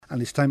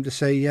And it's time to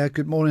say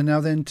good morning now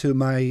then to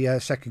my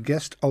second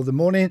guest of the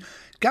morning,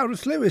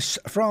 Gareth Lewis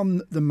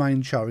from the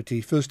Mind Charity.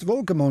 First of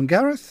all, good morning,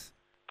 Gareth.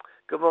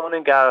 Good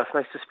morning, Gareth.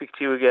 Nice to speak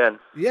to you again.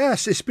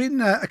 Yes, it's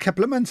been a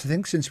couple of months, I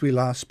think, since we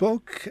last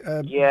spoke.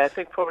 Yeah, I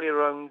think probably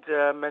around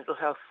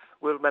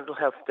World Mental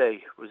Health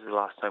Day was the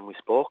last time we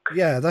spoke.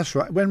 Yeah, that's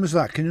right. When was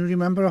that? Can you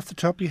remember off the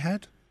top of your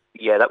head?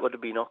 Yeah, that would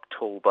have been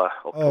October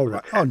Oh,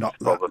 right. 10th, Not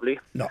probably.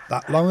 Not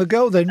that long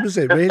ago then, was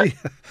it, really?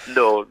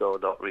 No,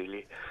 not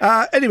really.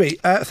 Anyway,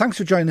 thanks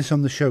for joining us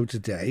on the show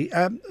today.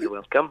 You're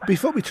welcome.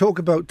 Before we talk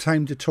about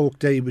Time to Talk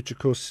Day, which of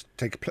course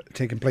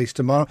taking place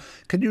tomorrow,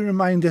 can you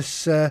remind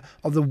us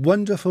of the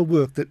wonderful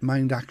work that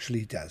Mind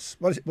actually does?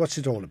 What's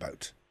it all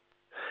about?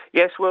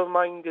 Yes, well,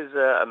 Mind is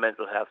a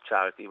mental health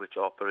charity which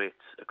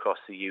operates across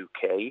the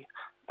UK.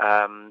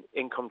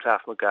 In Cwmtaf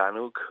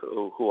Morgannwg,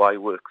 who I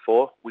work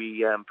for,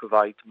 we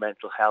provide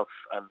mental health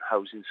and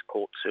housing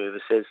support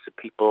services to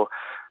people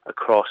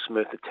across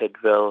Merthyr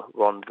Tydfil,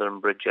 Rhondda and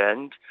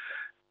Bridgend.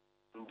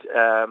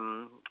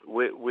 And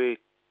we're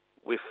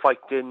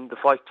fighting the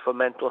fight for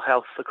mental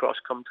health across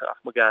Cwmtaf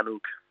Morgannwg.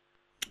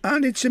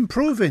 And it's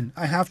improving,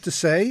 I have to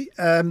say.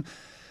 I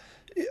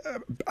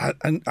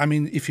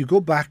mean, if you go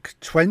back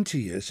 20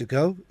 years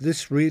ago,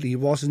 this really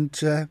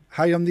wasn't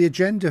high on the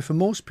agenda for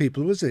most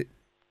people, was it?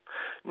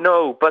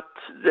 No, but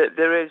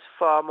there is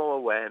far more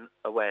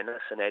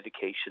awareness and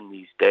education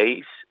these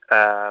days.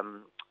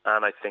 And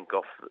I think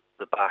off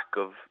the back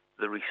of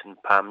the recent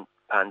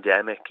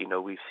pandemic,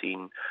 we've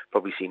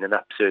probably seen an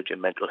upsurge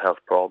in mental health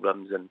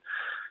problems, and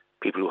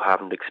people who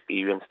haven't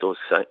experienced those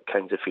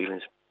kinds of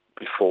feelings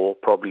before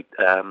probably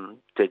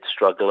did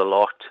struggle a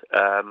lot.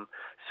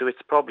 So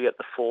it's probably at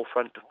the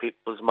forefront of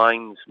people's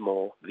minds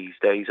more these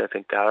days, I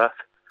think, Gareth.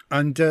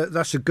 And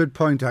that's a good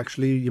point,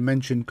 actually. You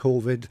mentioned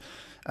COVID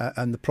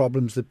and the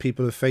problems that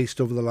people have faced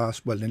over the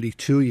last, nearly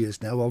 2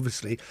 years now,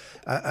 obviously.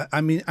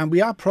 I mean, and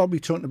we are probably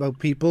talking about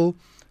people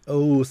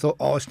who thought,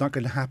 it's not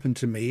going to happen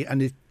to me.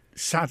 And it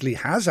sadly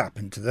has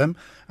happened to them.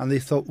 And they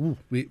thought,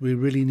 we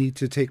really need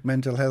to take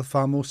mental health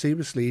far more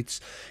seriously.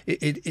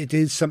 It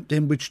is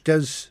something which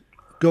does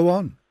go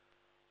on.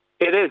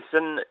 It is,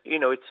 and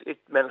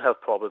mental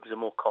health problems are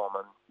more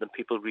common than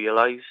people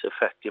realise,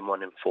 affecting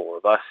 1 in 4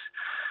 of us.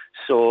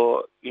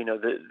 So,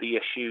 the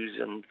issues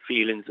and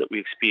feelings that we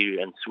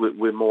experience,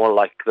 we're more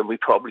like than we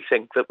probably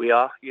think that we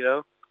are,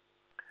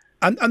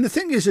 And the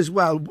thing is as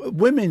well,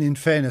 women, in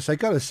fairness, I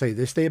got to say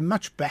this, they are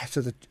much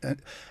better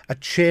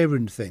at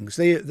sharing things.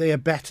 They are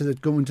better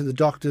at going to the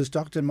doctor,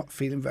 I'm not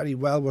feeling very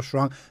well, what's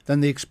wrong?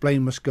 Then they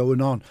explain what's going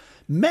on.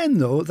 Men,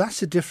 though,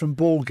 that's a different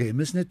ball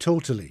game, isn't it,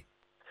 totally?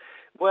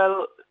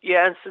 Well,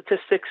 yeah, and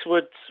statistics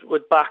would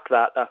back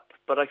that up,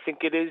 but I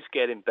think it is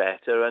getting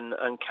better, and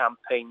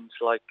campaigns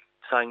like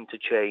Time to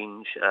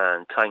Change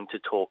and Time to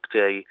Talk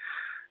Day,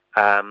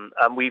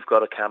 and we've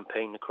got a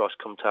campaign across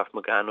Cwmtaf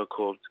Morgannwg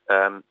called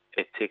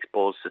It Takes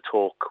Balls to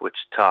Talk, which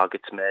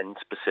targets men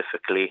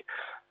specifically,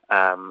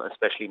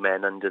 especially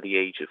men under the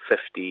age of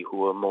 50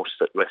 who are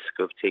most at risk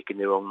of taking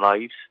their own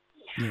lives.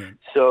 Yeah.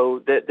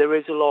 So there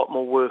is a lot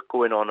more work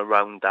going on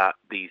around that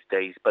these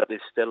days, but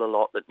there's still a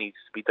lot that needs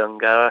to be done,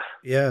 Gareth.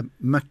 Yeah,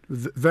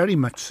 very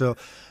much so.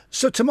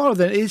 So tomorrow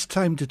then is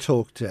Time to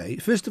Talk Day.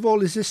 First of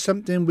all, is this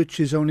something which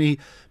is only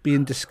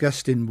being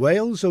discussed in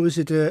Wales, or is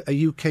it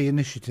a UK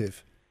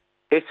initiative?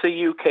 It's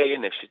a UK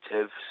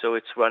initiative, so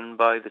it's run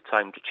by the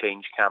Time to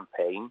Change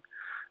campaign,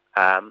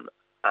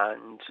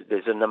 and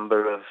there's a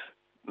number of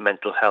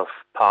mental health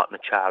partner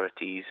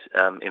charities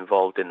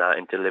involved in that,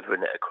 in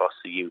delivering it across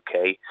the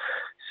UK.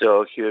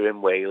 So here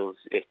in Wales,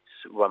 it's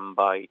run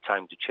by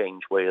Time to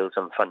Change Wales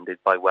and funded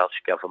by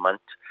Welsh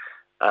Government.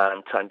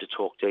 And Time to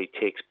Talk Day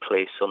takes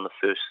place on the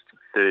first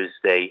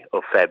Thursday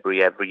of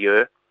February every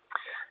year.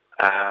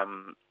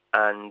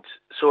 And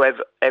so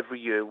every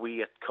year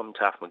we at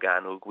Cwmtaf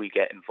Morgannwg, we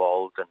get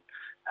involved and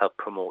help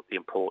promote the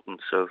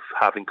importance of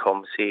having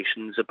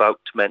conversations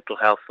about mental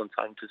health on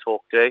Time to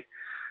Talk Day.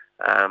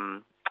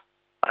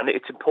 And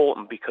it's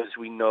important because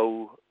we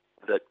know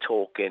that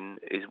talking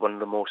is one of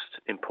the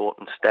most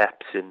important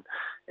steps in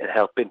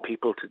helping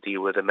people to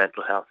deal with their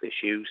mental health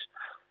issues,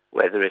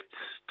 whether it's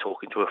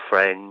talking to a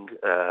friend,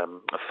 a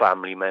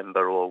family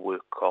member or a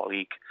work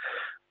colleague.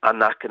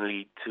 And that can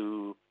lead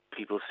to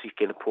people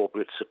seeking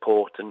appropriate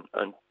support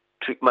and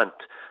treatment.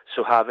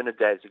 So having a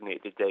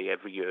designated day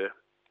every year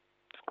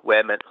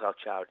where mental health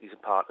charities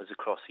and partners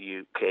across the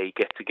UK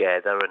get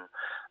together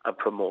and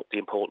promote the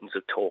importance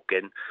of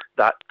talking,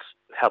 that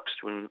helps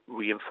to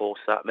reinforce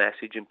that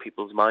message in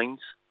people's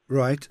minds.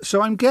 Right.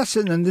 So I'm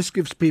guessing, and this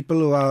gives people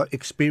who are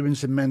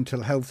experiencing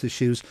mental health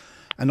issues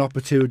an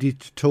opportunity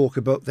to talk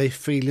about their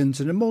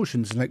feelings and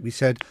emotions. And like we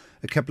said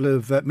a couple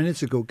of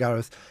minutes ago,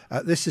 Gareth,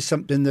 this is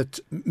something that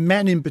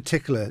men in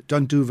particular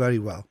don't do very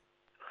well.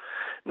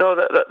 No,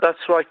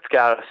 that's right,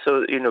 Gareth.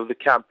 So, the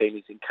campaign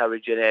is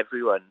encouraging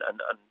everyone,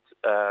 and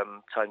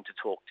Time to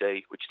Talk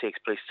Day, which takes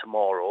place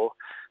tomorrow,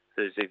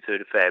 Thursday,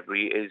 3rd of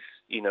February, is,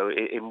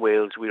 in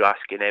Wales, we're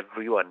asking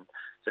everyone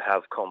to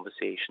have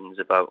conversations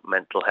about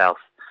mental health.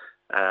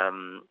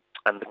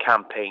 the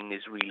campaign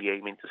is really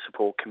aiming to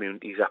support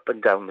communities up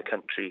and down the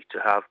country to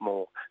have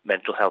more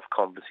mental health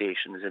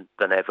conversations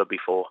than ever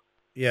before.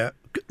 Yeah.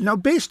 Now,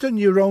 based on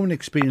your own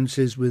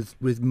experiences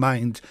with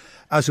Mind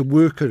as a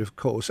worker, of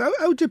course,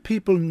 how do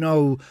people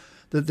know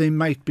that they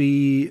might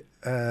be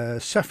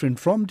suffering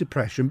from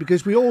depression?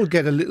 Because we all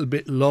get a little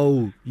bit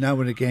low now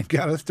and again,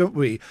 Gareth, don't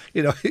we?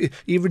 You know,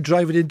 even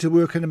driving into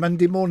work on a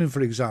Monday morning,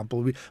 for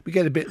example, we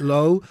get a bit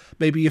low.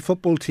 Maybe your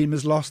football team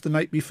has lost the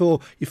night before,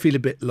 you feel a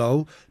bit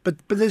low.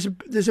 But there's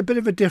a bit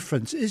of a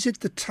difference. Is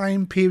it the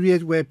time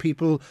period where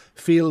people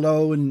feel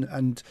low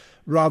and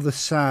rather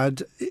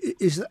sad?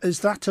 Is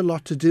that a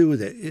lot to do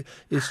with it?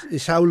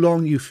 Is how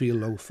long you feel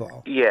low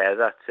for? Yeah,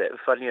 that's it.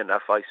 Funny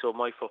enough, I saw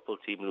my football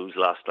team lose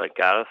last night,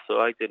 Gareth, so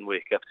I didn't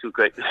wake up too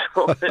great this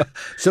morning.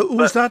 So who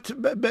was that?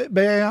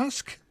 May I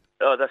ask?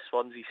 Oh, that's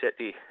Swansea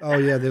City. Oh,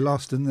 yeah, they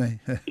lost, didn't they?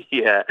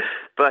 Yeah,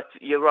 but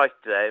you're right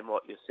there in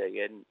what you're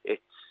saying.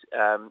 It's,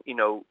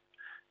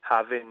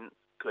 having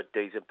good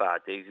days and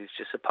bad days is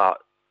just a part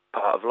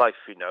of life,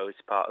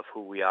 it's part of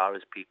who we are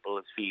as people,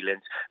 as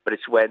feelings. But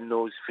it's when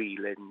those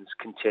feelings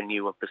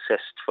continue and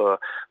persist for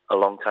a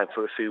long time,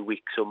 for a few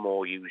weeks or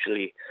more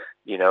usually,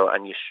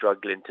 and you're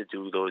struggling to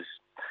do those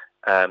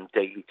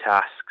daily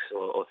tasks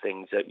or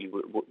things that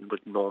you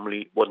wouldn't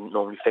normally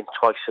think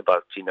twice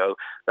about,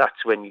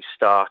 that's when you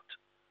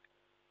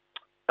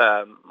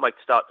might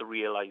start to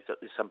realise that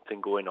there's something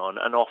going on,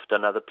 and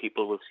often other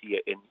people will see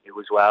it in you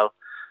as well.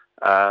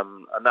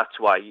 And that's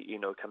why,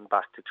 coming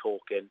back to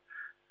talking,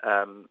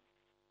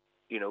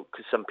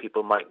 because some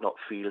people might not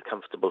feel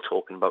comfortable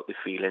talking about their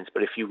feelings,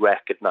 but if you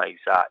recognise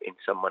that in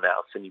someone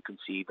else and you can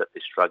see that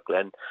they're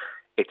struggling,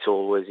 it's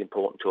always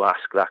important to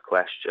ask that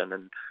question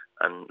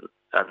and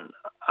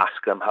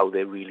ask them how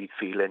they're really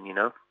feeling,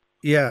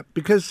 Yeah,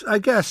 because I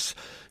guess,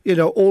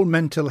 all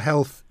mental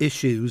health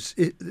issues,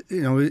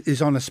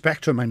 is on a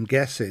spectrum, I'm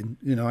guessing.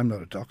 I'm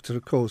not a doctor,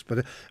 of course,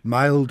 but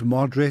mild,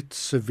 moderate,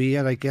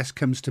 severe, I guess,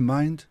 comes to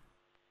mind.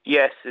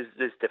 Yes,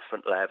 there's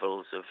different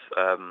levels of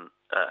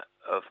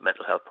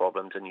mental health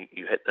problems, and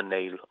you hit the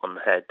nail on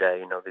the head there.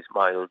 There's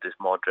mild, there's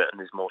moderate, and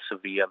there's more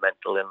severe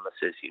mental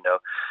illnesses,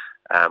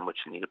 which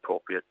need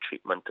appropriate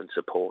treatment and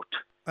support.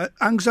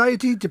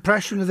 Anxiety,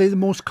 depression, are they the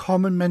most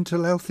common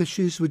mental health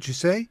issues, would you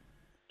say?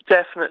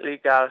 Definitely,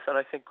 Gareth, and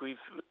I think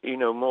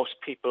most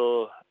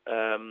people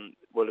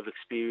will have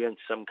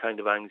experienced some kind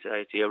of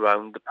anxiety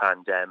around the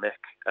pandemic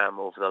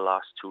over the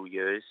last 2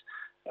 years.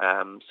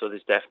 So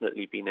there's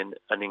definitely been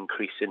an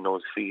increase in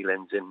those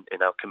feelings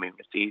in our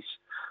communities.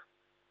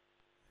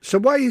 So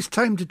why is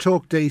Time to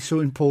Talk Day so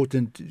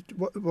important?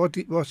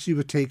 What's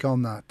your take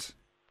on that?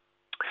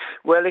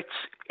 Well,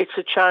 it's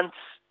a chance.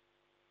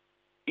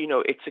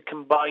 It's a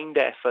combined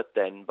effort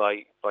then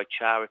by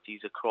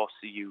charities across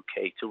the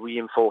UK to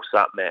reinforce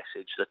that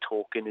message that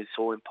talking is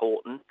so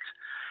important,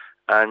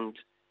 and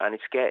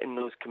it's getting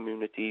those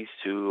communities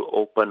to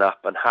open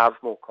up and have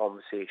more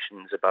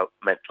conversations about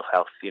mental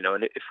health,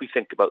 and if we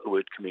think about the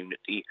word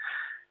community,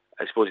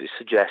 I suppose it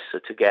suggests a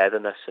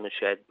togetherness and a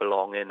shared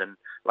belonging, and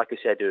like I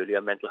said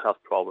earlier, mental health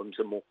problems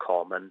are more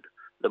common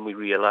than we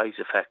realise,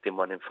 affecting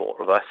 1 in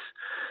 4 of us.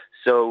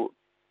 So,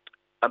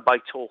 and by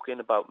talking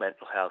about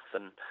mental health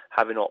and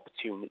having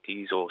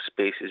opportunities or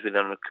spaces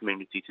within a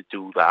community to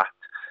do that,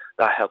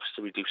 that helps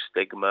to reduce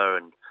stigma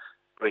and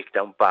break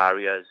down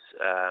barriers,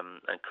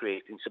 and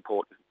creating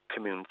supportive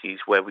communities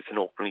where we can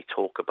openly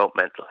talk about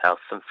mental health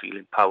and feel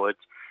empowered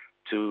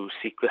to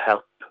seek the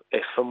help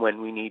if and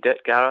when we need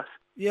it, Gareth.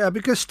 Yeah,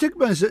 because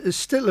stigma is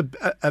still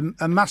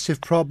a massive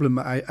problem,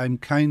 I'm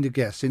kind of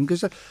guessing.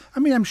 Because,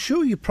 I'm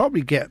sure you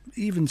probably get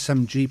even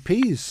some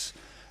GPs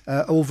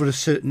over a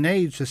certain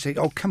age to say,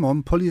 oh, come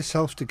on, pull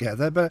yourself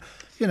together. But,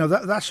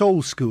 that's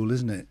old school,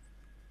 isn't it?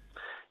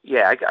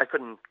 Yeah, I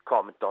couldn't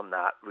comment on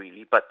that,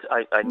 really. But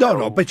I know...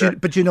 No,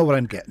 but you know what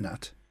I'm getting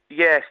at.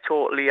 Yes,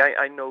 totally.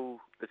 I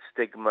know the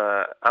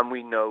stigma, and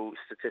we know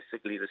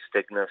statistically the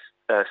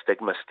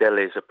stigma still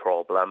is a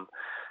problem.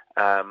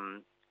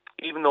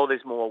 Even though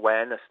there's more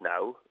awareness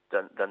now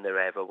than there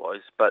ever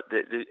was. But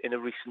in a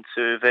recent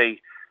survey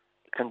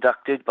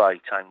conducted by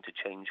Time to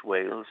Change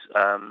Wales,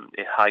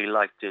 it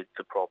highlighted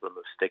the problem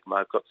of stigma.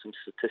 I've got some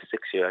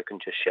statistics here I can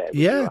just share with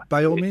you. Yeah,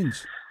 by all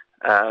means.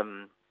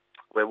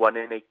 Where 1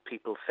 in 8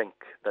 people think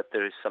that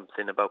there is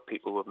something about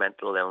people with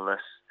mental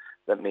illness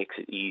that makes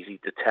it easy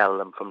to tell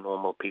them from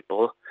normal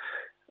people.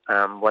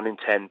 1 in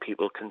 10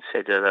 people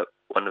consider that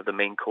one of the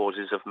main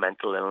causes of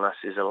mental illness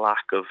is a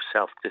lack of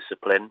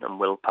self-discipline and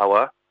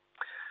willpower.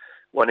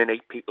 1 in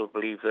 8 people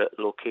believe that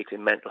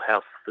locating mental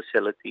health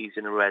facilities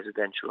in a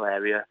residential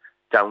area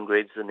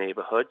downgrades the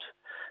neighbourhood.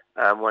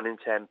 1 in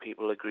 10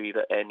 people agree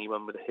that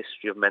anyone with a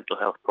history of mental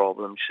health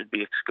problems should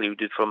be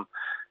excluded from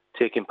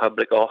taking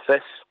public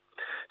office.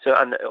 So,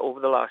 and over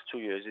the last 2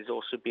 years, there's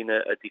also been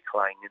a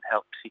decline in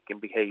help-seeking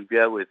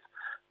behaviour, with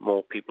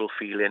more people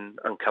feeling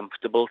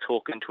uncomfortable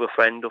talking to a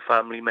friend or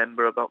family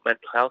member about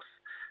mental health.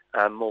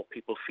 More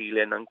people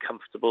feeling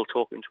uncomfortable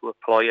talking to an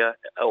employer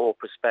or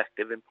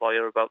prospective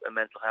employer about their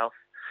mental health.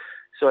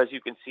 So as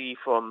you can see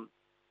from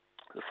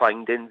the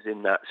findings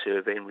in that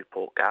survey and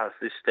report, Gareth,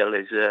 there still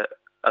is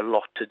a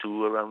lot to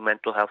do around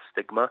mental health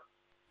stigma.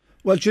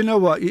 Well, do you know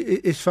what?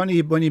 It's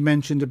funny when you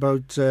mentioned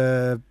about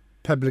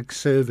public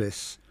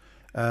service.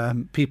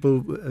 People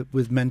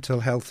with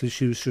mental health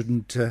issues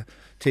shouldn't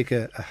take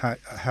a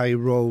high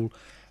role,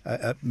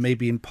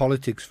 maybe in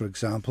politics, for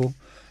example.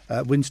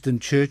 Winston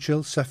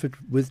Churchill suffered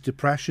with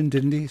depression,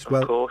 didn't he? It's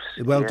well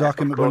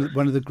documented.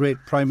 One of the great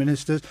prime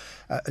ministers,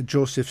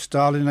 Joseph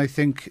Stalin. I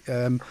think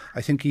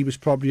he was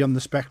probably on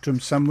the spectrum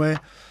somewhere,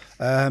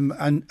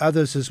 and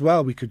others as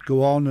well. We could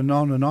go on and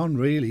on and on,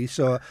 really.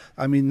 So,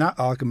 I mean, that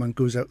argument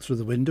goes out through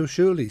the window,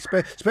 surely,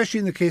 especially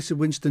in the case of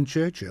Winston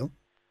Churchill.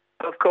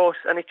 Of course,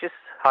 and it just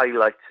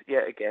highlights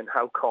yet again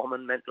how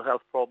common mental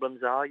health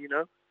problems are.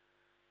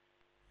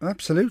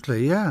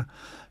 Absolutely, yeah.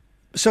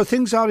 So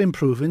things are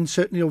improving,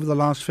 certainly over the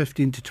last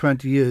 15 to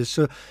 20 years.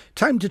 So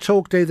Time to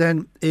Talk Day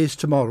then is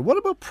tomorrow. What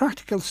about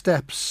practical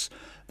steps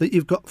that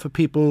you've got for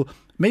people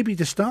maybe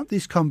to start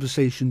these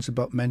conversations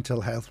about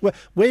mental health?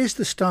 Where's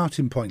the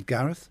starting point,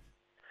 Gareth?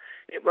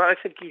 Well, I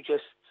think you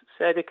just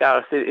said it,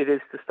 Gareth. It is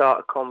the start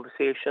of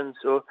conversation.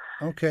 So,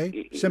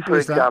 okay, simple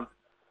as that.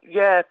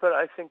 Yeah, but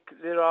I think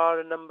there are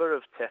a number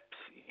of tips.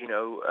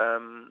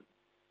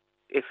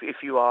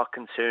 If you are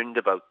concerned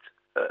about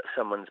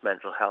someone's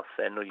mental health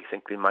then, or you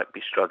think they might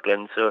be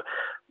struggling. So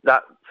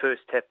that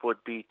first tip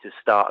would be to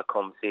start a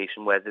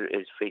conversation, whether it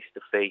is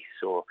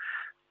face-to-face or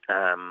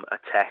a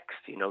text,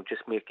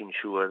 just making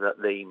sure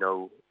that they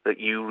know that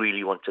you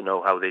really want to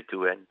know how they're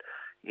doing,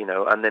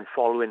 and then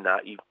following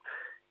that,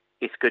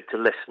 it's good to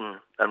listen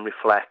and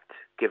reflect,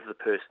 give the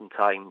person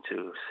time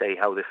to say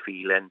how they're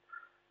feeling,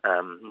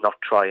 not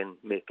try and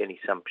make any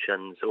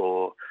assumptions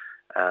or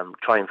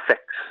try and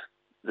fix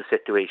the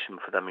situation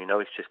for them.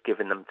 It's just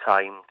giving them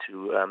time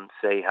to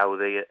say how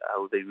they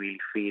really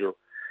feel.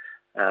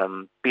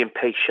 Being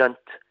patient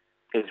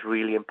is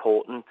really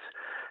important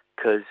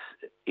because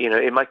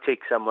it might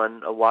take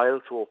someone a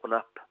while to open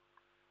up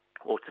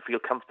or to feel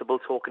comfortable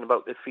talking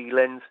about their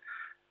feelings,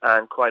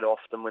 and quite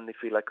often when they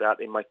feel like that,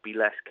 they might be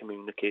less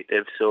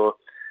communicative. So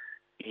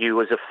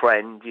you as a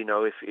friend,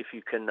 if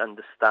you can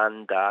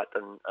understand that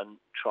and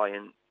try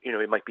and,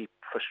 it might be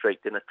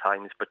frustrating at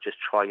times, but just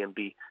try and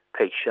be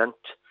patient.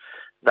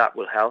 That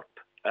will help.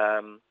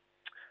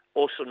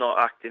 Also not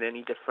acting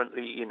any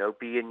differently,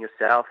 being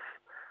yourself.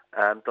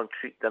 Don't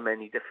treat them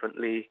any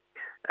differently.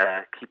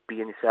 Keep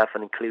being yourself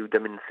and include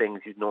them in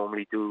things you'd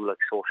normally do, like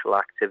social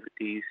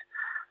activities.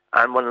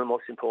 And one of the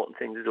most important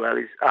things as well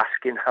is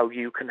asking how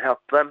you can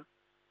help them.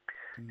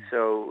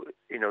 So,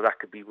 that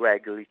could be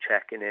regularly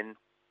checking in,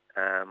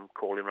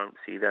 calling around to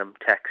see them,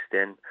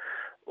 texting,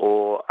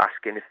 or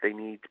asking if they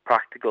need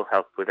practical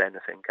help with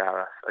anything,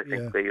 Gareth. I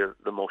think they are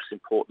the most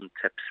important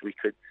tips we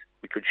could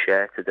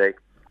share today.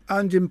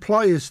 And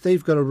employers,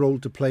 they've got a role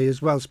to play as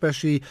well,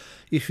 especially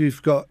if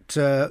you've got,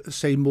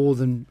 say, more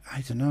than,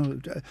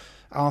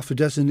 half a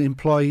dozen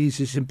employees.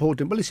 It's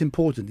important. Well, it's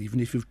important even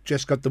if you've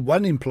just got the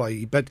one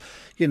employee. But,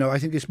 I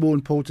think it's more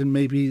important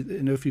maybe,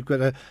 if you've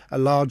got a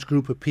large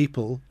group of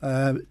people,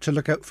 to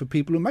look out for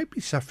people who might be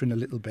suffering a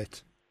little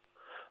bit.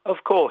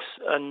 Of course.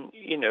 And,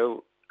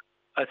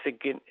 I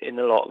think in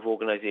a lot of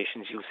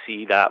organisations you'll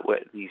see that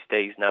these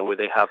days now where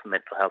they have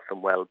mental health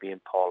and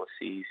wellbeing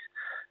policies,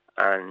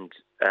 and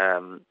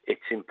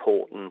it's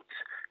important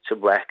to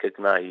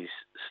recognise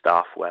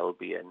staff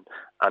wellbeing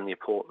and the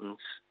importance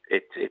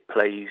it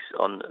plays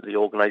on the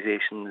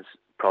organisation's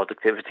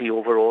productivity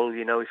overall.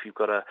 If you've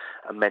got a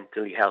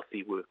mentally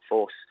healthy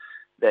workforce,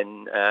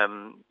 then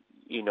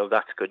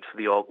that's good for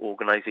the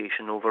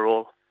organisation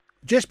overall.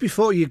 Just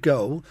before you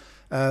go,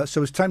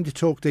 so it's Time to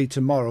Talk Day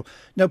tomorrow.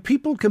 Now,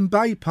 people can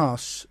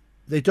bypass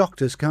their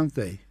doctors, can't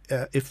they,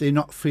 if they're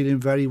not feeling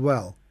very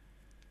well?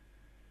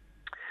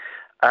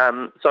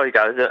 Sorry,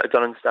 guys, I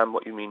don't understand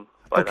what you mean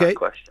by that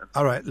question.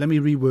 All right, let me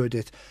reword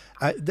it.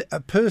 A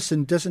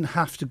person doesn't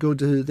have to go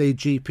to their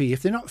GP.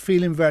 If they're not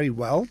feeling very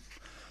well,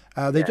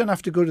 they don't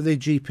have to go to their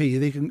GP.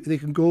 They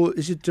can go,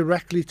 is it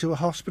directly to a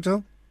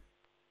hospital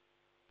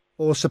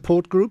or a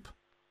support group?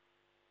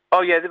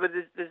 Oh, yeah,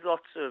 there's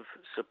lots of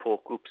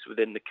support groups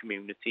within the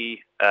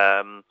community.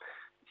 Some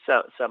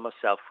are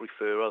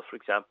self-referral, for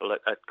example,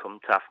 at Cwm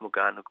Taf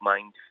Morgannwg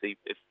Mind.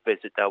 If they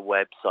visit our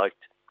website,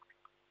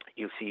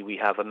 you'll see we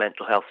have a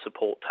mental health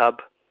support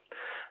hub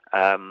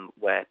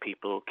where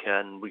people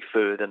can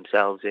refer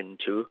themselves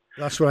into.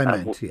 That's what I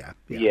meant, yeah.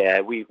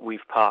 Yeah,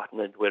 we've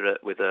partnered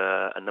with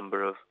a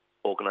number of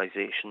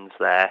organisations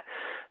there,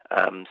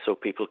 so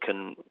people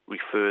can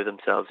refer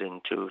themselves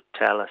into,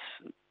 tell us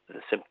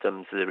the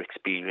symptoms they're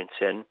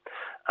experiencing,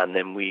 and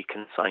then we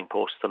can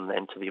signpost them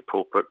then to the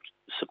appropriate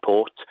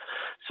support.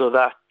 So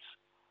that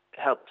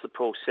helps the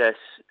process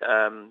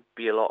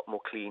be a lot more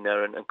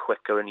cleaner and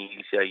quicker and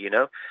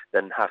easier,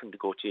 than having to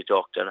go to your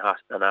doctor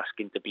and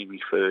asking to be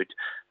referred.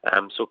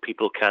 So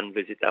people can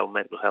visit our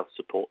mental health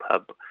support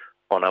hub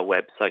on our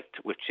website,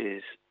 which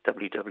is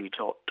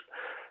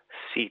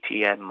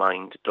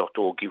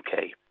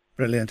www.ctmmind.org.uk.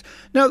 Brilliant.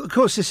 Now, of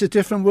course, it's a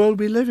different world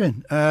we live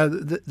in.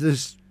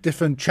 There's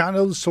different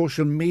channels,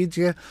 social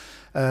media.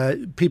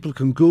 People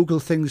can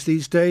Google things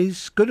these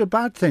days. Good or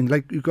bad thing.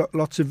 Like you've got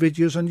lots of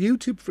videos on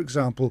YouTube, for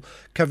example,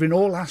 covering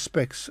all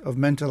aspects of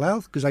mental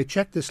health. Because I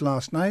checked this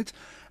last night,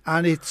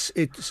 and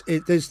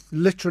there's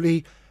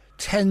literally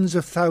tens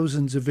of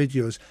thousands of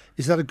videos.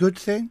 Is that a good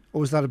thing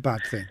or is that a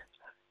bad thing?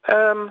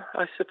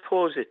 I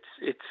suppose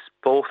it's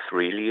both,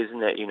 really,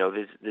 isn't it? You know,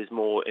 there's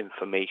more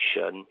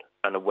information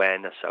and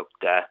awareness out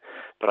there,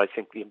 but I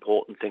think the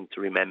important thing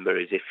to remember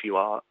is if you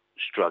are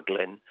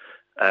struggling,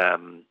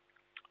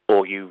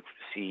 or you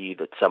see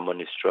that someone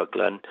is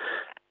struggling,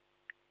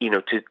 you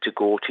know, to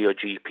go to your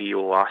GP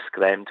or ask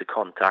them to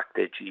contact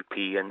their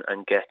GP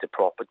and get a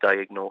proper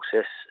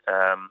diagnosis.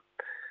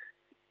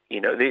 You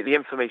know, the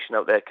information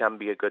out there can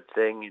be a good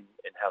thing in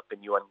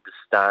helping you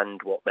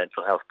understand what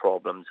mental health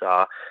problems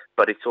are,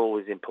 but it's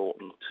always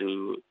important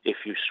to, if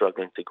you're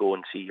struggling, to go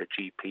and see your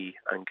GP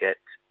and get,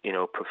 you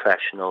know,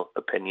 professional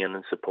opinion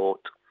and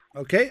support.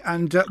 Okay,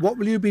 and what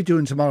will you be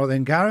doing tomorrow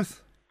then,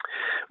 Gareth?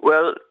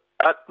 Well,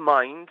 at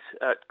Mind,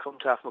 at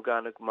Cwm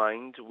Morgannwg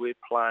Mind, we're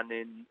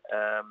planning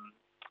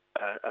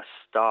a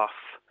staff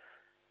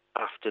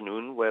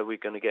afternoon where we're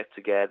going to get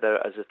together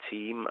as a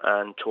team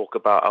and talk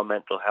about our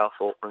mental health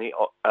openly.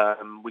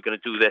 We're going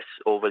to do this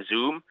over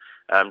Zoom,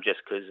 just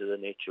because of the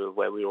nature of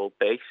where we're all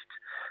based.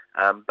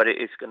 But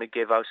it is going to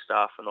give our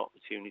staff an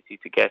opportunity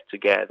to get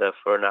together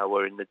for an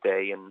hour in the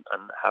day and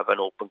have an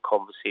open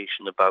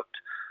conversation about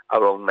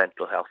our own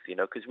mental health, you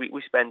know, because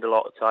we spend a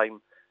lot of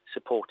time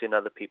supporting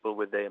other people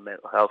with their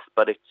mental health,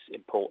 but it's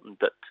important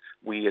that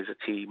we as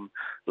a team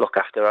look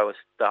after our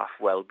staff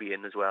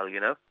well-being as well, you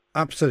know.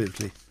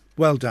 Absolutely.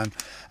 Well done.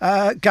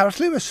 Gareth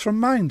Lewis from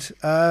Mind,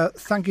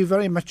 thank you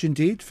very much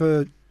indeed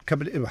for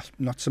coming in, well,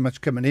 not so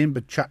much coming in,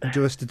 but chatting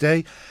to us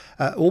today.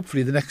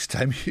 Hopefully the next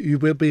time you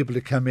will be able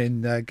to come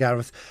in,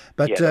 Gareth.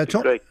 But yeah, that'd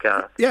be great,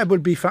 Gareth. Yeah, it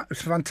would be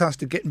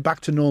fantastic, getting back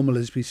to normal,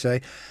 as we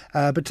say.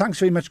 But thanks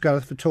very much,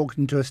 Gareth, for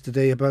talking to us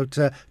today about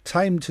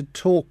Time to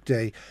Talk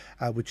Day,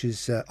 which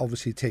is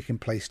obviously taking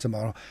place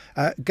tomorrow.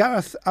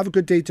 Gareth, have a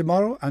good day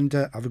tomorrow and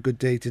have a good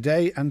day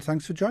today, and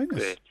thanks for joining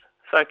us. Great.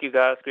 Thank you,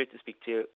 Gareth. Great to speak to you.